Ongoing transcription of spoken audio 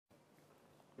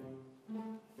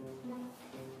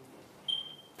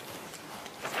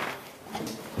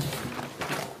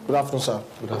Good afternoon, sir.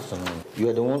 Good afternoon. You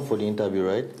are the one for the interview,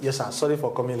 right? Yes, sir. Sorry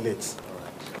for coming late. All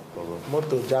right. No problem.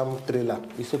 Motor jam trailer.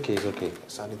 It's okay, it's okay.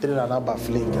 Sir, the trailer now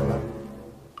baffling.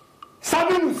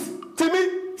 Sabinus!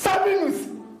 Timmy! Sabinus!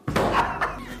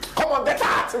 Come on, get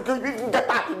out! Get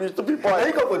out, you stupid boy. Now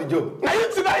you come for the job. Now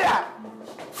you sit here!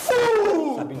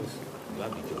 Fool! Sabinus, you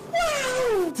have the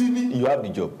job. Timmy! You have the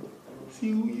job. See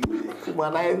you.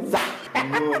 Humanizer.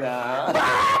 No, nah.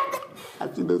 I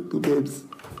see those two babes.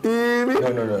 Timmy!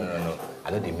 No.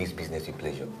 I know they mix business with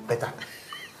pleasure. Better.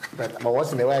 But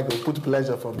once in a while, I go put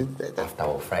pleasure from this. After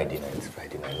our Friday night,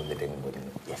 don't let anybody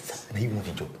know. Yes, sir. Now you want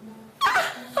the job.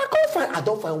 I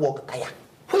don't find work tire.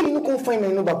 Why you not gonna find my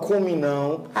number? Call me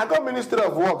now. I got Ministry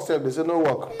of Work, sir. They say no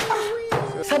work.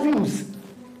 Sabinus.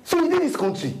 So you in this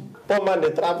country? Poor man,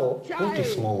 they travel. What a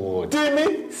small word.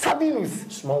 Timmy!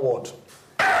 Sabinus. Small word.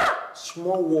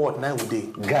 Small word nowadays.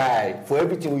 Guy, for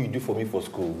everything you do for me for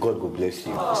school, God go bless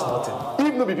you. It's nothing.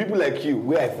 If no be people like you,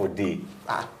 where I for day?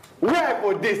 Where I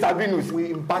for day, Sabinus?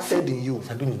 We impacted in you.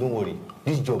 Sabinus, don't worry.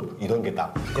 This job, you don't get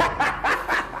up.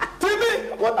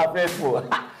 Timmy, what I prayed for?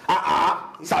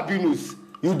 Sabinus,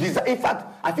 you deserve. In fact,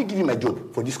 I think give you my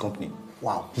job for this company.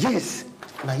 Wow. Yes.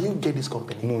 Now you get this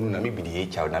company. No, me be the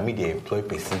HR. Now me the employee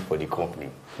person for the company.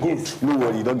 Yes. No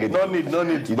worry, you don't get it. No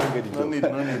need. You don't get it. No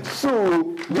need.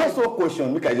 So, just one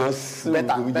question. Make I just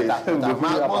Better.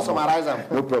 More summarize them.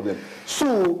 No problem.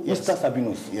 So, Yes. Mr.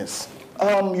 Sabinus. Yes.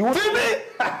 You want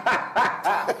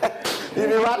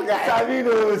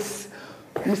Sabinus.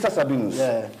 Mr. Sabinus.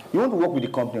 Yeah. You want to work with the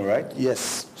company, right?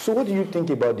 Yes. So what do you think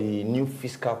about the new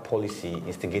fiscal policy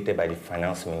instigated by the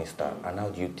finance minister, and how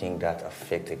do you think that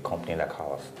affects a company like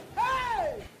ours?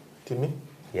 Timmy,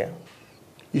 Yeah?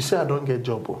 you say I don't get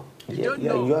job. Oh. Yeah,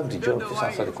 you have the job. Just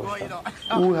answer the question.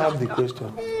 Who have the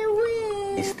question?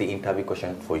 It's the interview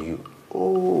question for you.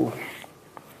 Oh.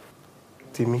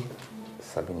 Timmy,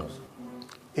 Sabinus.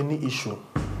 any issue?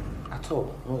 At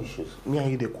all. No issues. Me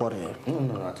and you the quarrel.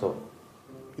 No, at all.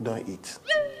 You don't eat.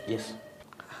 Yes.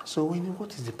 So Winnie,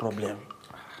 what is the problem?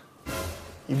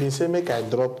 You been say make I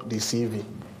drop the CV.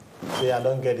 Say I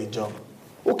don't get the job.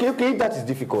 Okay, that is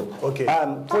difficult. Okay.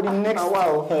 For the next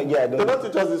wow. yeah, I don't. Don't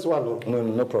teach us this one. Oh.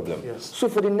 No problem. Yes. So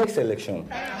for the next election,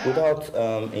 without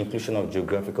inclusion of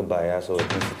geographical bias or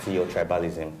ethnicity or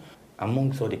tribalism,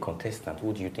 amongst all the contestants,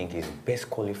 who do you think is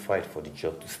best qualified for the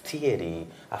job to steer the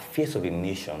affairs of the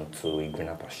nation to a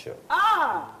greener pasture?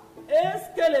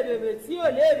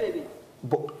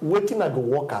 But waiting at the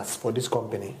workers for this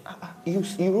company. You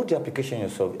wrote the application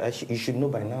yourself. You should know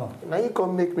by now. Now you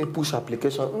can make me push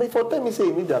application. Me for tell me say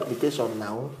you need the application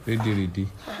now. Ready.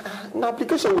 Now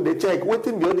application with the check.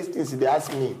 Waiting the all these things they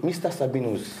ask me. Mr.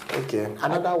 Sabinus. Okay.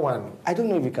 Another one. I don't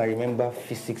know if you can remember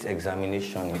physics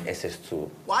examination in SS2.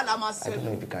 I don't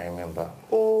know if you can remember.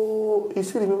 Oh, you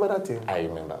still remember that thing? I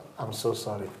remember. I'm so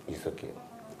sorry. It's okay.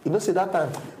 You know, say that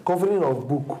time covering of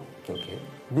book. Okay.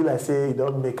 Be like say you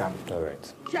don't make them. All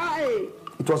right.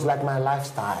 It was like my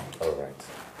lifestyle. All right.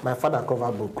 My father cover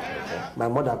book. Okay. My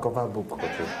mother cover book.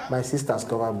 Okay. My sisters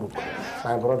cover book.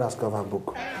 My brothers cover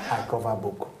book. I cover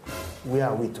book. Where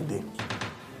are we today?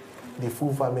 The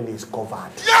full family is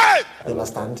covered. Yes! You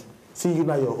understand? See, you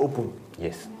now you're open.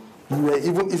 Yes. You were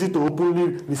even easy to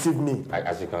openly receive me.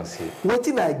 As you can see.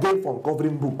 Waiting I gain from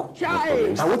covering book.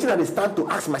 And waiting I stand to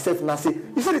ask myself now say,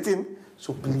 you see the thing?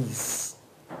 So please,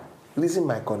 reason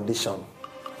my condition.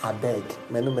 I beg.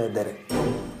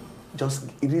 Just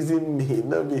reason me,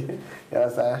 not me. You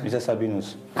understand? Mr.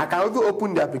 Sabinus. I can also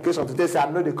open the application to say I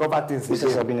know the cover things. Mr.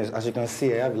 Sabinus, as you can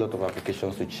see, I have a lot of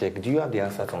applications to check. Do you have the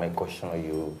answer to my question or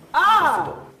you?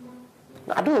 I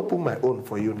don't open my own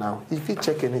for you now. If you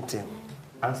check anything.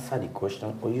 Answer the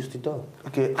question or use the door.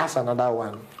 Okay, ask another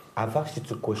one. I've asked you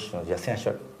 2 questions. You're saying,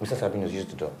 sure. Mr. Sabinus, use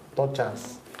the door. Third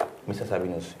chance. Mr.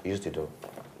 Sabinus, use the door.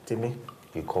 Timmy.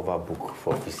 You cover book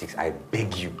for physics. I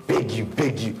beg you.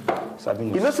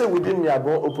 Sabinus. You know, say within me, I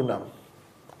don't open them.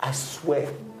 I swear,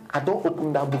 I don't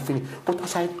open that book finish. But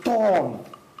as I turn,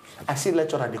 I see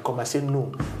lecturer, they come, I say,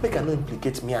 no, make I not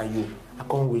implicate me and you. I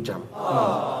can't wage them.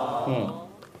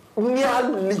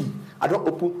 Nearly, I don't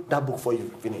open that book for you.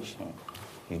 Finish.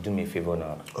 You do me a favor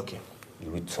now. Okay. You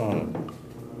return.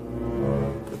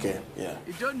 Okay, yeah.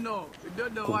 You don't know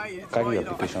why it's Carry your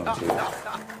application to you.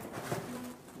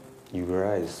 You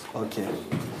rise. Okay.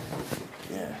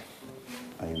 Yeah.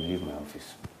 And you leave my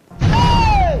office.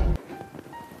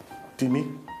 Timmy?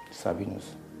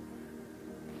 Sabinus.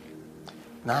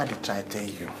 Now I try to tell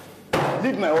you.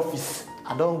 Leave my office.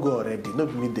 I don't go already.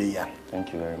 Not me there.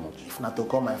 Thank you very much. If not to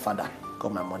call my father,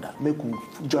 call my mother. Make you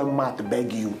join math,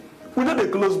 beg you. We know the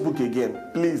close book again.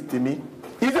 Please, Timmy.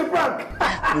 It's a prank.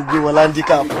 We give a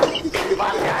handicap. I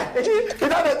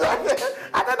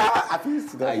don't know. I feel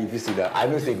see that. If you see that, I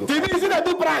don't say go. Timmy, you see that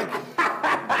do prank?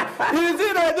 You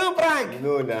see that do prank?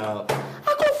 No, now.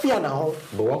 I can't fear now.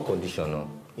 But one condition, no.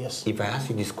 Yes. If I ask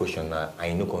you this question now,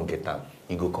 I no can get them.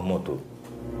 You go come out to.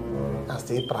 That's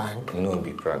the prank. No,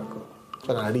 be prank.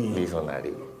 So now read. Based on that.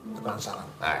 Answer.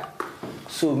 Alright.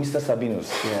 So, Mr. Sabinus.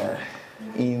 Yeah.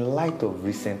 In light of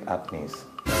recent happenings,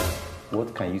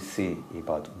 what can you say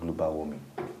about global warming?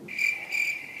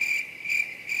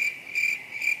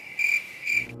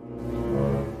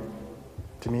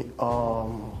 Timmy,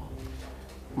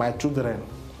 my children,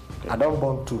 I don't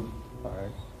born two.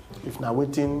 Alright. If now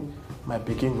waiting, my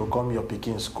pikin go come your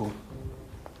pikin school.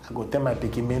 I go tell my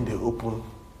pikin make they open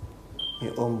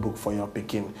your own book for your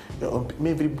pikin. Your own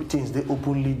everything is they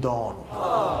openly done.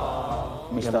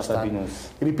 Mr. Sabinus,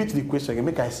 Repeat the question again.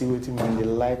 Make I see what you in the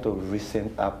mean. light of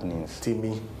recent happenings,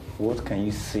 Timmy. what can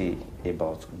you say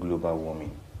about global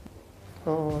warming?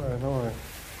 Oh, I know.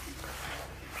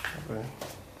 Okay.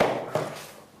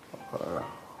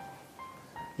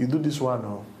 You do this one,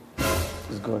 oh.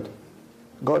 It's God.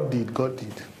 God did. There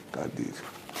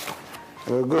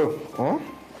we go. Huh?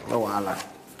 No wahala.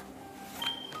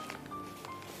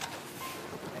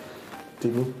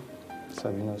 Timmy.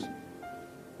 Sabinus.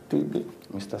 Timmy.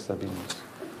 Mr. Sabinus.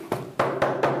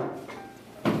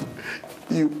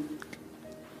 You.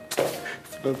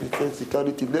 Don't be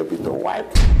security, let me the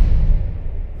wipe.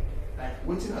 Like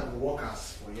waiting at the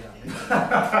workers for you.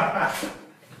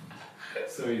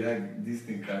 Sorry, this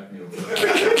thing cracked me up.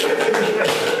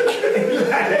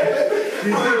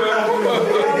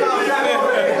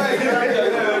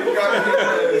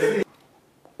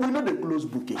 We know the close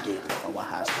book again, our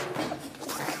house.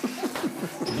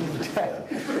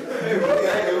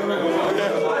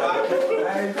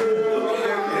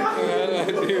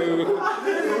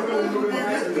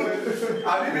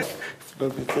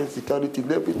 Don't be security,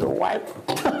 let me the wipe.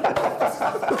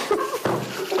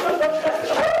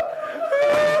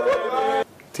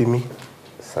 Timmy,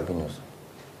 Sabinus.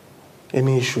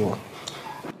 any issue?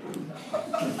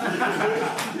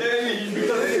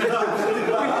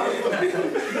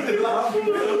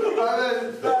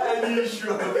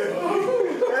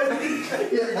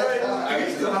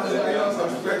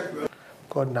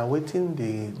 God, now waiting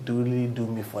they really do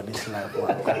me for this life.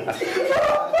 What?